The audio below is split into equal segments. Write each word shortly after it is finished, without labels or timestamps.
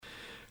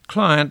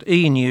Client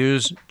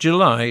eNews,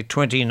 July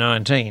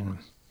 2019.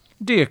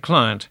 Dear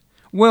client,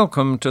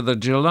 welcome to the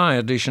July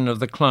edition of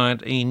the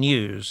Client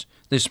eNews.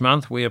 This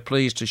month we are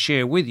pleased to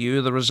share with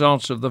you the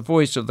results of the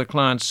Voice of the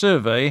Client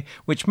survey,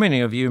 which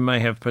many of you may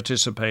have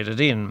participated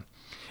in.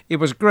 It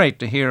was great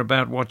to hear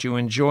about what you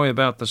enjoy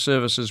about the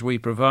services we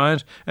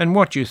provide and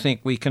what you think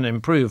we can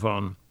improve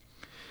on.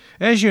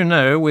 As you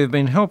know, we've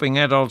been helping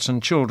adults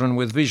and children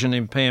with vision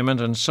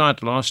impairment and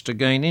sight loss to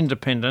gain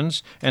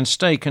independence and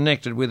stay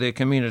connected with their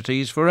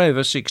communities for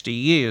over 60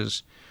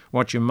 years.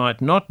 What you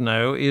might not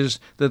know is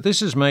that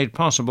this is made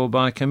possible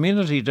by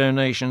community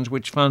donations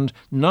which fund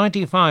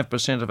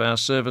 95% of our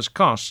service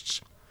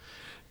costs.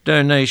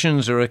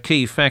 Donations are a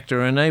key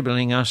factor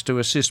enabling us to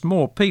assist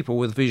more people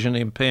with vision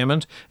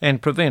impairment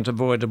and prevent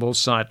avoidable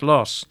sight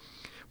loss.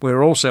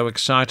 We're also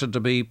excited to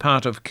be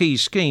part of key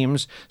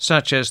schemes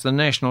such as the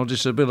National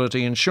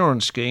Disability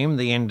Insurance Scheme,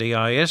 the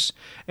NDIS,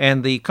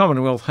 and the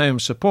Commonwealth Home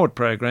Support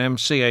Program,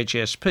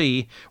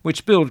 CHSP,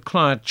 which build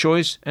client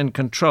choice and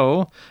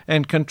control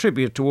and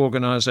contribute to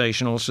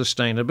organisational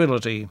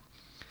sustainability.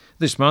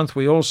 This month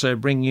we also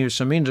bring you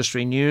some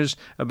industry news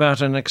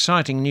about an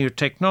exciting new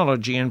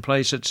technology in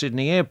place at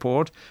Sydney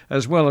Airport,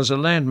 as well as a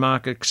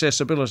landmark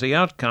accessibility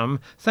outcome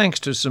thanks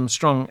to some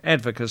strong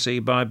advocacy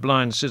by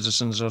Blind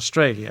Citizens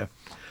Australia.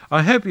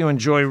 I hope you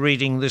enjoy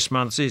reading this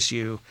month's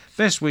issue.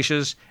 Best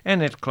wishes,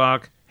 Annette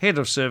Clark, Head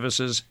of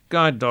Services,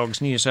 Guide Dogs,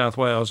 New South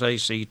Wales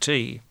ACT.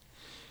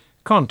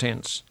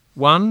 Contents: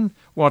 1.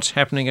 What's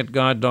happening at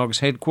Guide Dogs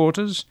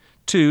headquarters.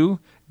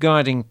 2.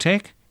 Guiding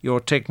Tech, your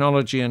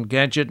technology and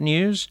gadget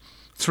news.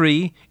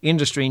 3.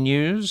 Industry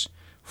news.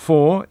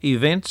 4.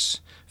 Events.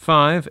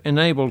 5.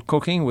 Enabled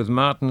cooking with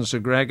Martin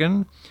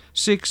Zagragan.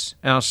 6.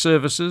 Our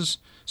services.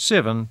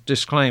 7.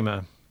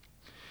 Disclaimer.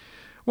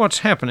 What's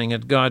happening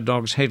at Guide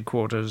Dogs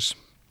headquarters?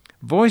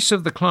 Voice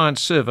of the Client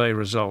survey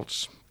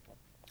results.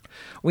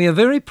 We are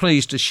very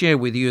pleased to share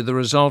with you the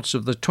results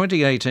of the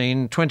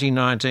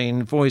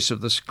 2018-2019 Voice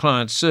of the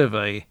Client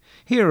survey.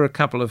 Here are a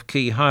couple of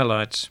key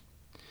highlights.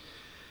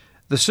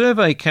 The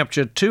survey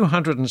captured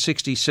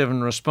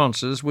 267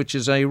 responses, which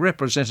is a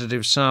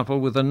representative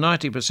sample with a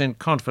 90%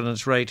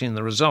 confidence rate in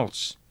the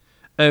results.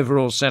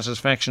 Overall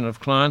satisfaction of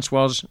clients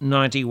was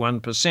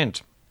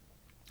 91%.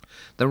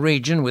 The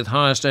region with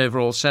highest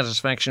overall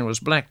satisfaction was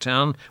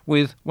Blacktown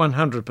with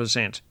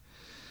 100%.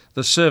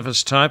 The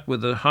service type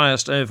with the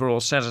highest overall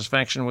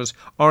satisfaction was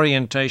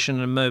Orientation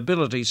and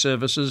Mobility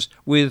Services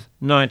with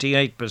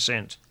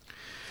 98%.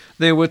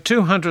 There were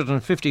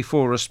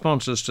 254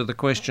 responses to the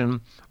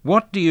question,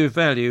 what do you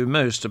value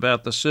most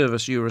about the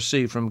service you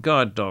receive from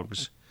Guide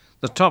Dogs?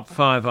 The top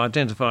 5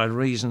 identified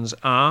reasons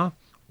are: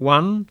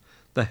 1.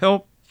 The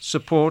help,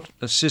 support,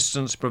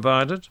 assistance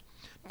provided.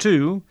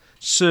 2.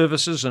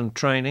 Services and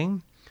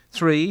training.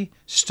 3.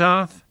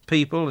 Staff,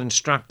 people,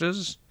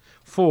 instructors.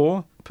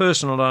 4.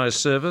 Personalised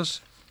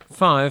service.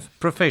 5.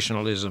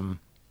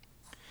 Professionalism.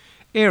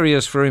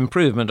 Areas for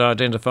improvement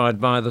identified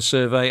by the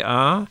survey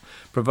are: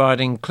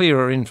 providing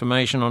clearer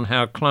information on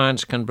how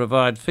clients can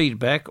provide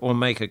feedback or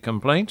make a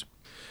complaint,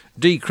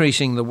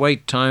 decreasing the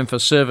wait time for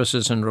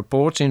services and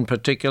reports, in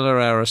particular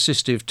our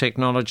assistive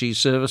technology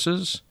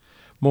services,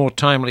 more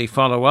timely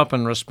follow-up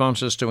and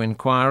responses to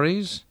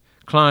inquiries,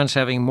 clients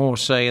having more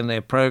say in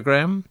their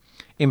program,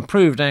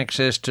 improved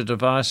access to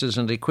devices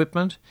and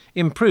equipment,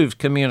 improved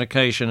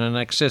communication and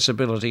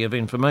accessibility of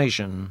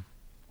information.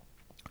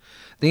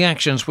 The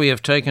actions we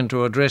have taken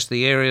to address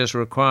the areas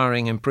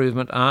requiring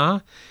improvement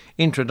are: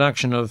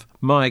 introduction of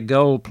My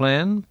Goal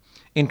Plan,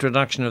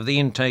 introduction of the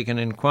Intake and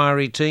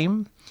Inquiry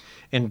Team,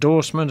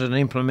 endorsement and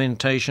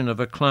implementation of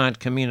a client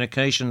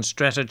communication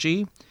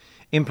strategy,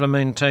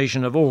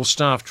 implementation of all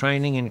staff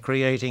training in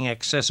creating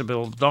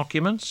accessible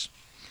documents,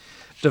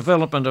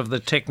 development of the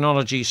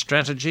technology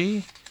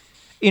strategy,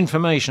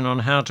 information on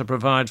how to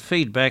provide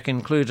feedback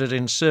included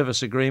in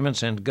service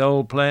agreements and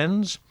goal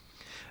plans.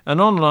 An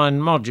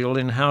online module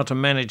in how to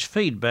manage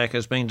feedback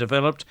has been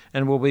developed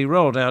and will be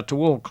rolled out to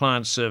all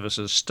client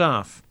services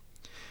staff.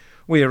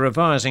 We are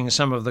revising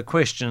some of the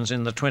questions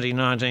in the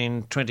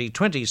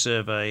 2019-2020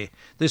 survey.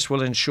 This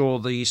will ensure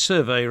the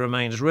survey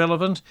remains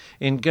relevant,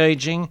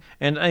 engaging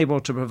and able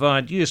to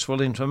provide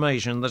useful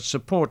information that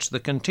supports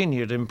the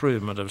continued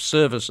improvement of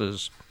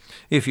services.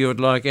 If you would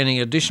like any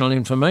additional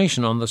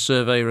information on the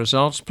survey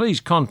results,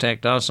 please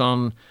contact us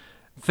on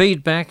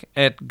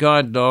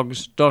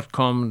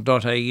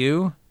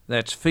feedback@guidedogs.com.au,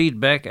 that's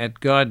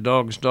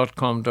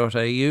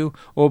feedback@guidedogs.com.au,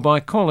 or by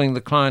calling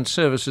the Client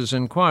Services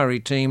Inquiry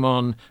Team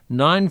on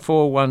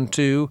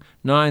 9412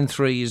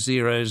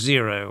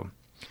 9300.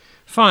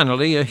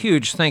 Finally, a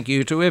huge thank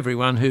you to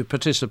everyone who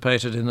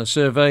participated in the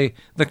survey,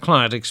 the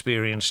Client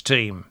Experience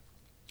team.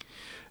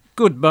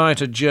 Goodbye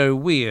to Joe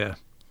Weir.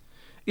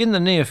 In the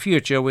near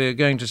future, we are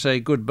going to say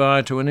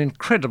goodbye to an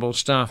incredible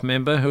staff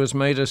member who has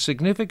made a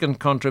significant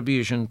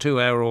contribution to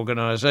our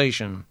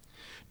organisation.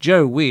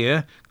 Jo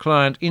Weir,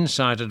 Client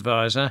Insight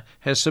Advisor,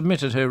 has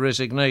submitted her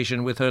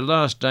resignation with her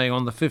last day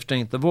on the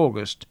 15th of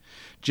August.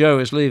 Jo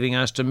is leaving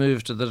us to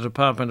move to the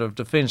Department of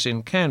Defence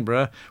in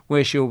Canberra,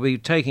 where she'll be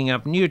taking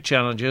up new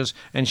challenges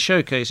and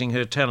showcasing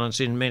her talents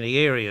in many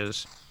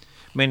areas.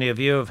 Many of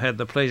you have had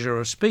the pleasure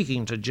of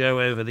speaking to Jo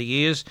over the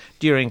years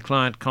during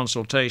client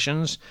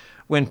consultations,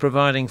 when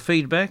providing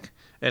feedback,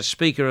 at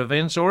speaker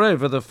events or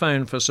over the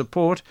phone for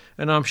support,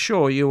 and I'm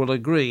sure you will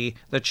agree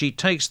that she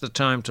takes the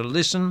time to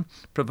listen,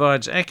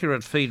 provides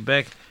accurate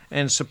feedback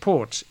and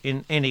supports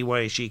in any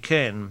way she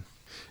can.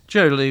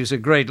 Jo leaves a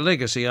great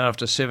legacy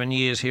after 7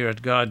 years here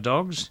at Guide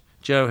Dogs.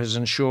 Jo has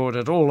ensured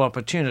at all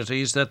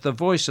opportunities that the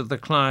voice of the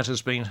client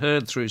has been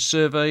heard through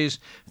surveys,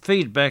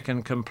 feedback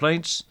and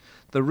complaints,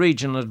 the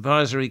Regional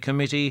Advisory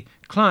Committee,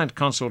 client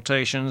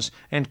consultations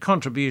and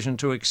contribution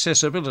to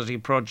accessibility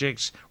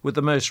projects, with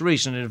the most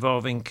recent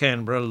involving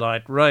Canberra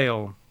Light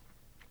Rail.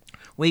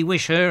 We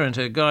wish her and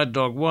her guide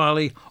dog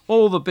Wiley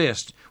all the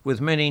best with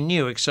many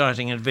new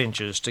exciting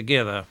adventures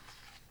together.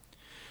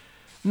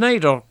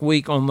 NAIDOC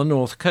Week on the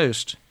North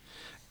Coast.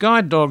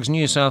 Guide Dogs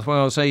New South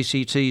Wales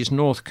ACT's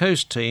North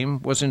Coast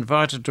team was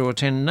invited to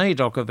attend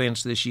NAIDOC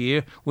events this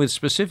year with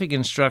specific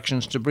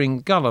instructions to bring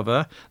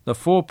Gulliver, the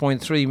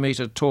 4.3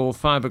 metre tall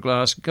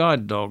fiberglass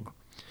guide dog.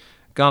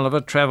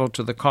 Gulliver travelled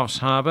to the Coffs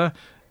Harbour,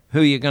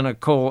 Who You Gonna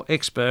Call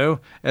Expo,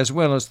 as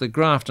well as the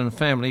Grafton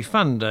Family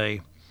Fun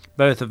Day.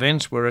 Both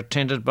events were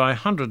attended by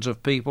hundreds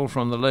of people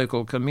from the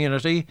local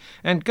community,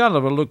 and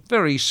Gulliver looked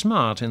very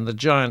smart in the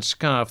giant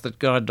scarf that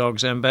Guide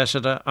Dogs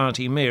ambassador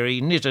Auntie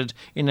Mary knitted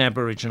in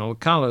Aboriginal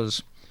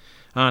colours.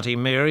 Auntie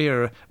Mary,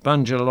 a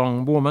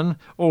Bunjalong woman,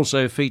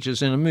 also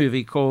features in a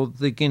movie called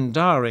The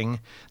Gindaring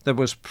that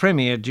was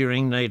premiered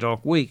during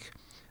NAIDOC Week.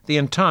 The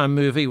entire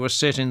movie was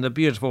set in the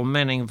beautiful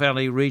Manning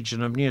Valley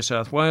region of New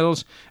South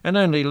Wales, and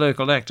only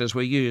local actors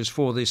were used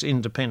for this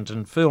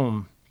independent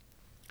film.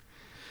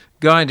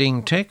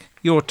 Guiding Tech,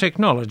 your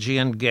technology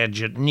and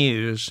gadget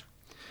news.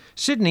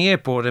 Sydney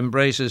Airport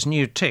embraces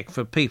new tech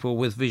for people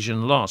with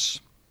vision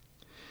loss.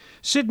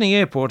 Sydney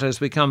Airport has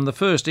become the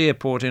first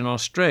airport in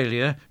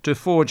Australia to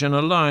forge an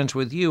alliance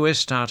with US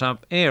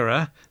startup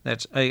Aira,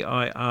 that's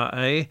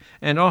AIRA,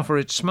 and offer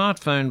its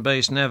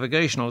smartphone-based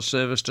navigational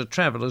service to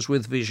travellers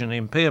with vision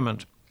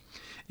impairment.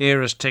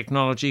 Aira's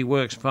technology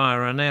works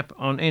via an app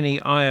on any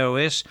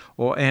iOS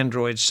or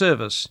Android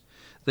service.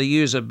 The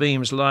user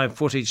beams live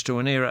footage to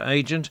an Aira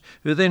agent,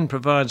 who then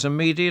provides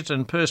immediate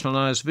and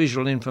personalised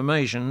visual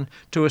information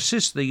to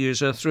assist the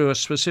user through a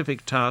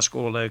specific task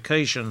or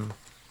location.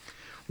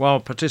 While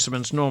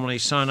participants normally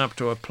sign up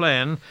to a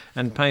plan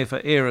and pay for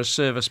Aira's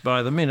service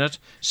by the minute,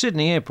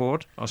 Sydney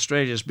Airport,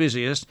 Australia's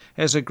busiest,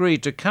 has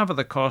agreed to cover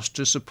the cost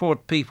to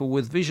support people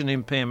with vision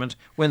impairment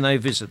when they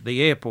visit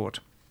the airport.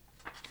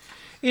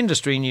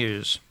 Industry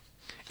news.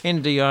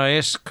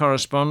 NDIS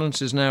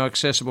correspondence is now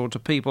accessible to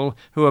people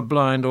who are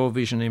blind or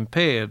vision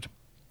impaired.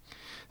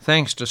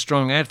 Thanks to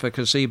strong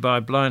advocacy by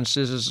Blind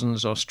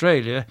Citizens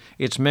Australia,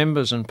 its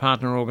members and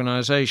partner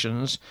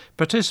organisations,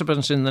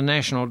 participants in the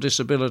National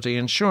Disability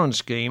Insurance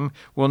Scheme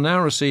will now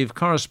receive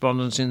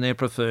correspondence in their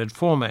preferred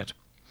format.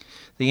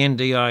 The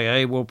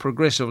NDIA will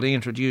progressively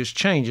introduce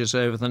changes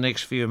over the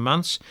next few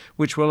months,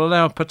 which will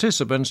allow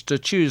participants to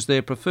choose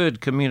their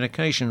preferred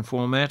communication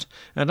format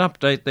and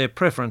update their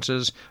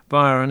preferences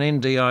via an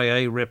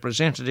NDIA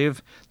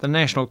representative, the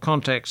National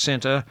Contact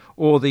Centre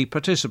or the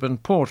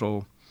participant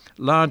portal.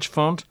 Large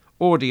font,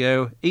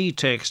 audio,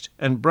 e-text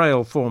and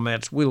braille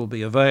formats will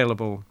be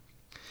available.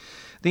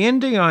 The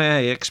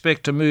NDIA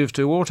expect to move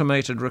to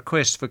automated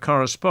requests for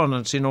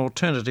correspondence in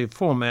alternative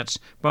formats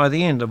by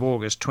the end of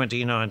August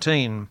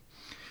 2019.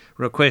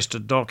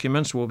 Requested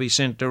documents will be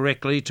sent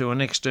directly to an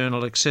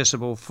external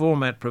accessible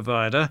format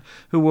provider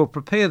who will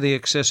prepare the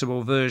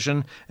accessible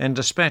version and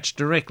dispatch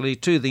directly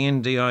to the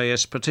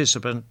NDIS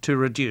participant to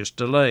reduce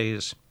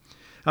delays.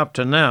 Up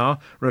to now,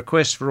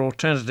 requests for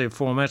alternative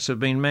formats have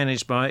been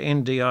managed by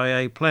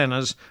NDIA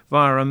planners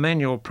via a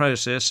manual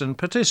process, and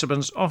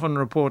participants often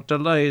report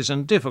delays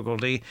and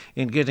difficulty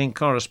in getting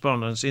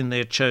correspondence in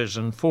their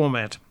chosen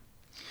format.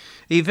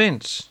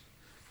 Events.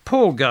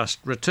 Paugust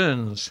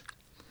returns.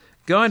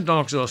 Guide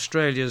Dogs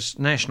Australia's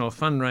national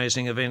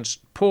fundraising event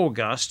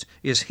Paugust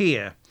is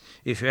here.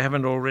 If you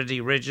haven't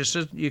already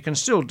registered, you can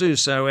still do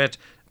so at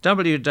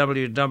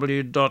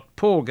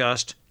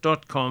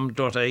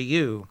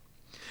www.paugust.com.au.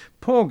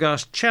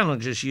 Paugust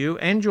challenges you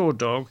and your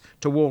dog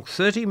to walk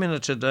 30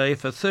 minutes a day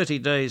for 30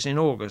 days in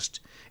August.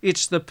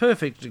 It's the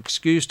perfect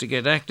excuse to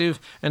get active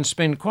and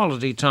spend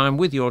quality time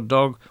with your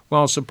dog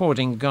while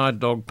supporting guide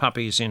dog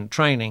puppies in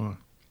training.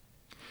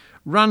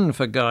 Run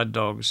for Guide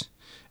Dogs.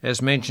 As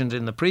mentioned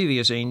in the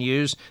previous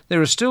eNews,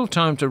 there is still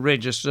time to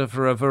register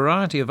for a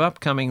variety of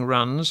upcoming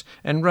runs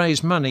and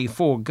raise money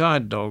for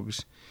guide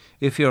dogs.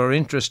 If you are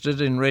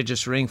interested in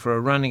registering for a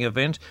running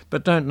event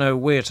but don't know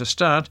where to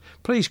start,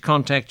 please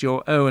contact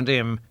your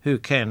O&M who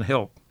can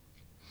help.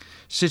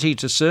 City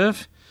to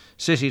Surf.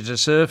 City to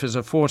Surf is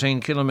a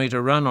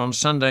 14-kilometre run on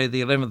Sunday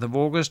the 11th of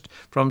August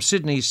from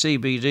Sydney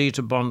CBD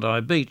to Bondi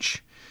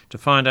Beach. To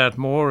find out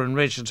more and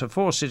register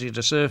for City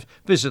to Surf,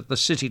 visit the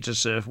City to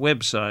Surf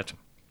website.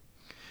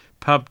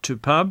 Pub to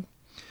Pub.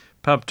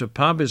 Pub to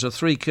Pub is a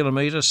 3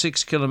 kilometre,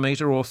 6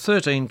 kilometre or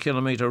 13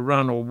 kilometre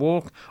run or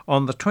walk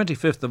on the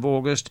 25th of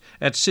August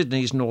at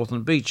Sydney's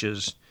Northern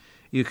Beaches.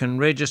 You can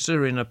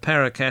register in a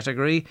para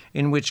category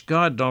in which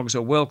guide dogs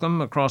are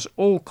welcome across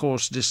all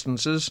course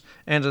distances,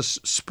 and a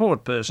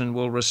sport person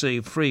will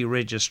receive free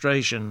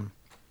registration.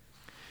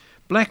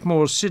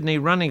 Blackmore's Sydney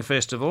Running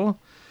Festival.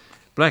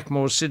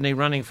 Blackmore's Sydney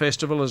Running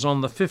Festival is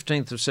on the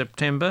 15th of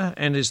September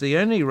and is the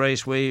only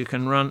race where you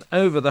can run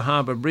over the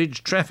Harbour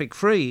Bridge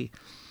traffic-free.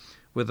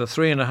 With a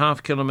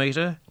 3.5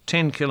 kilometre,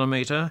 10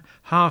 kilometre,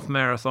 half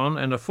marathon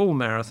and a full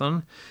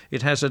marathon,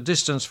 it has a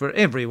distance for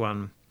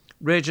everyone.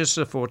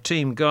 Register for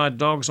Team Guide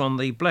Dogs on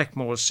the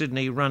Blackmore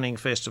Sydney Running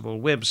Festival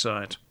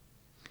website.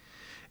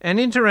 An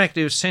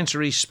interactive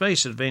sensory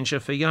space adventure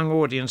for young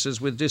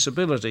audiences with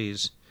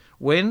disabilities.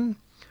 When?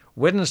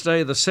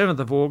 Wednesday the 7th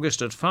of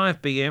August at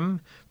 5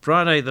 p.m,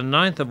 Friday the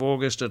 9th of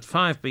August at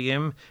 5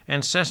 p.m,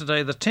 and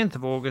Saturday the 10th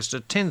of August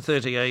at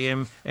 10:30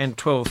 a.m. and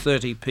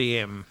 12:30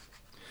 p.m.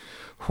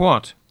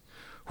 What?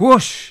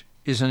 Whoosh!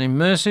 Is an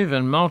immersive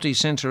and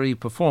multi-sensory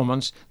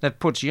performance that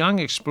puts young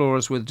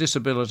explorers with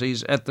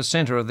disabilities at the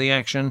centre of the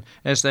action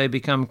as they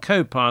become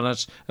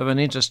co-pilots of an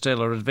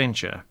interstellar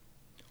adventure.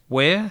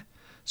 Where?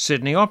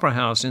 Sydney Opera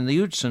House in the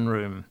Utzon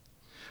Room.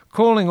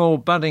 Calling all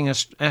budding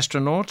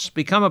astronauts,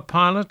 become a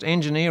pilot,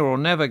 engineer or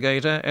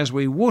navigator as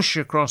we whoosh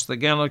across the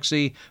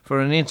galaxy for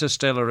an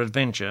interstellar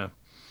adventure.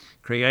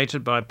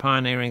 Created by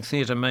pioneering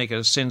theatre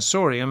maker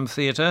Sensorium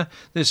Theatre,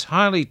 this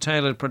highly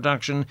tailored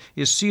production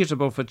is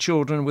suitable for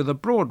children with a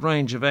broad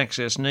range of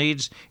access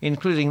needs,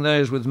 including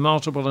those with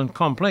multiple and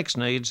complex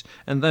needs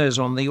and those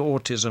on the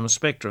autism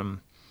spectrum.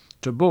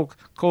 To book,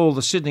 call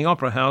the Sydney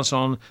Opera House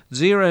on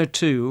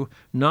 02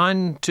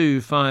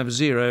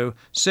 9250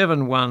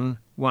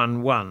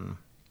 7111.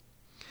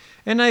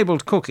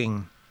 Enabled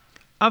cooking.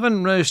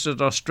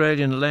 Oven-roasted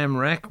Australian lamb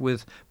rack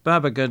with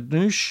baba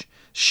ganoush,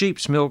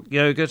 sheep's milk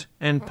yogurt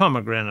and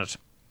pomegranate.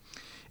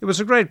 It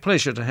was a great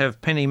pleasure to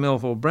have Penny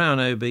Melville-Brown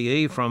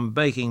OBE from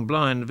Baking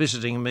Blind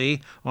visiting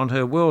me on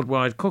her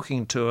worldwide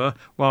cooking tour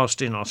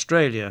whilst in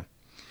Australia.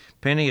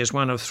 Penny is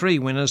one of 3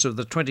 winners of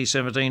the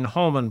 2017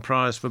 Holman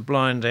Prize for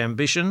Blind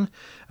Ambition,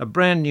 a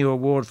brand new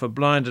award for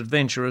blind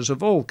adventurers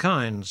of all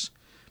kinds.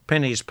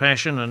 Penny's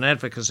passion and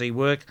advocacy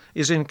work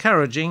is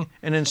encouraging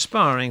and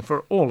inspiring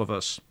for all of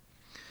us.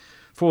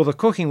 For the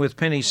Cooking with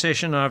Penny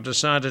session, I've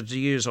decided to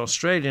use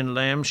Australian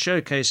lamb,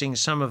 showcasing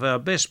some of our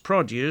best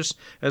produce,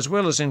 as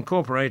well as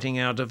incorporating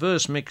our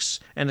diverse mix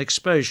and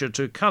exposure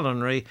to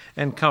culinary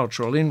and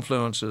cultural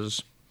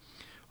influences.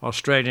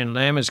 Australian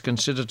lamb is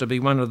considered to be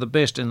one of the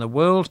best in the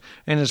world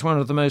and is one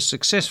of the most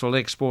successful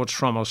exports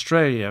from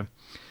Australia.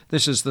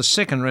 This is the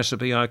second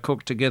recipe I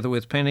cooked together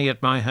with Penny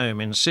at my home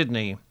in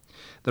Sydney.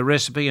 The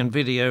recipe and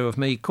video of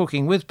me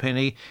cooking with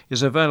Penny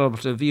is available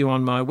to view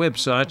on my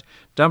website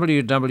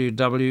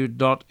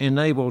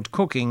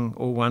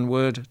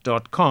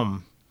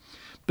www.enabledcooking.com.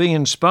 Be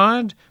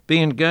inspired,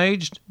 be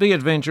engaged, be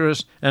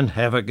adventurous and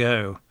have a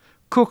go.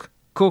 Cook,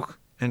 cook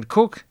and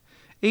cook.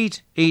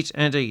 Eat, eat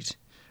and eat.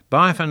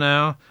 Bye for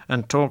now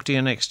and talk to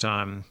you next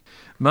time.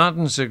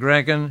 Martin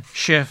Zagragan,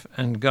 chef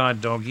and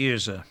guide dog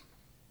user.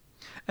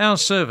 Our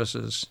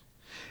services.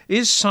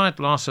 Is sight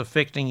loss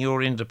affecting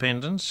your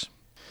independence?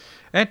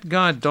 At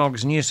Guide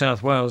Dogs New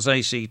South Wales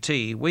ACT,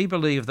 we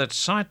believe that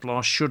sight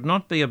loss should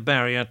not be a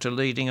barrier to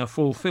leading a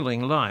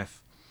fulfilling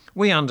life.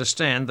 We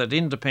understand that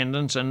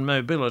independence and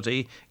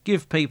mobility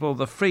give people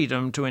the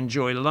freedom to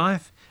enjoy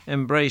life,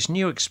 embrace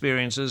new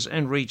experiences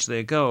and reach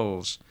their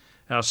goals.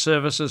 Our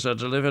services are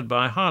delivered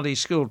by highly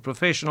skilled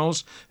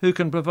professionals who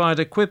can provide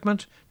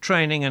equipment,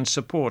 training and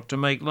support to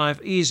make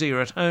life easier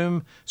at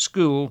home,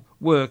 school,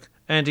 work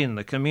and in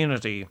the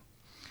community.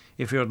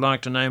 If you would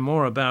like to know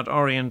more about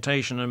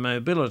orientation and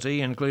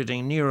mobility,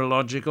 including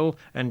neurological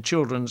and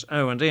children's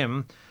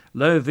O&M,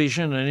 low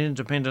vision and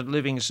independent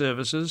living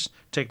services,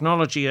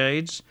 technology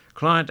aids,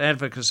 client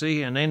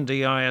advocacy and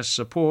NDIS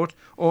support,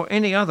 or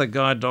any other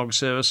guide dog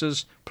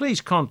services,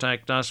 please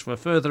contact us for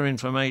further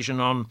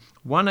information on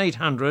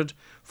 1800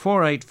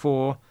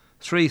 484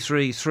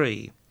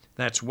 333.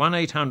 That's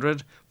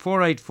 1800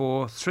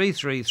 484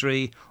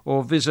 333,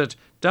 or visit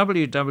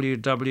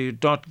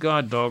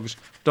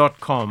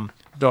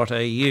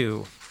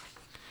www.guidedogs.com.au.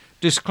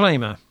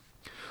 Disclaimer.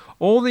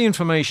 All the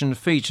information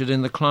featured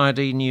in the client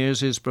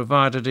eNews is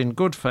provided in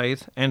good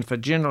faith and for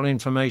general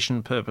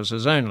information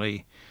purposes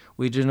only.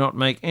 We do not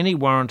make any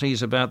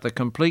warranties about the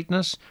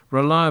completeness,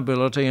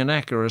 reliability and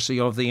accuracy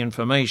of the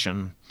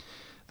information.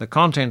 The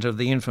content of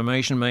the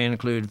information may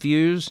include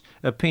views,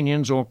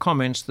 opinions or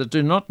comments that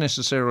do not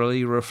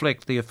necessarily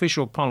reflect the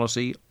official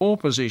policy or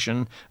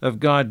position of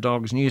Guide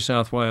Dogs New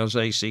South Wales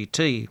ACT.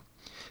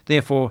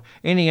 Therefore,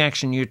 any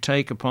action you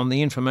take upon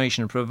the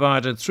information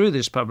provided through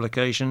this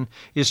publication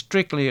is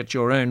strictly at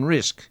your own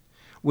risk.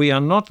 We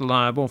are not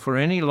liable for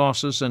any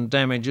losses and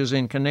damages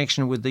in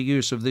connection with the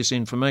use of this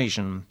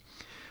information.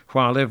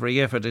 While every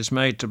effort is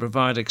made to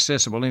provide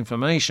accessible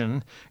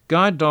information,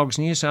 Guide Dogs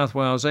New South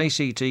Wales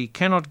ACT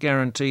cannot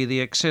guarantee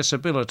the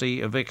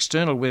accessibility of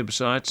external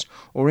websites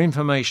or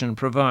information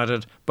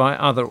provided by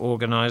other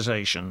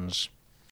organisations.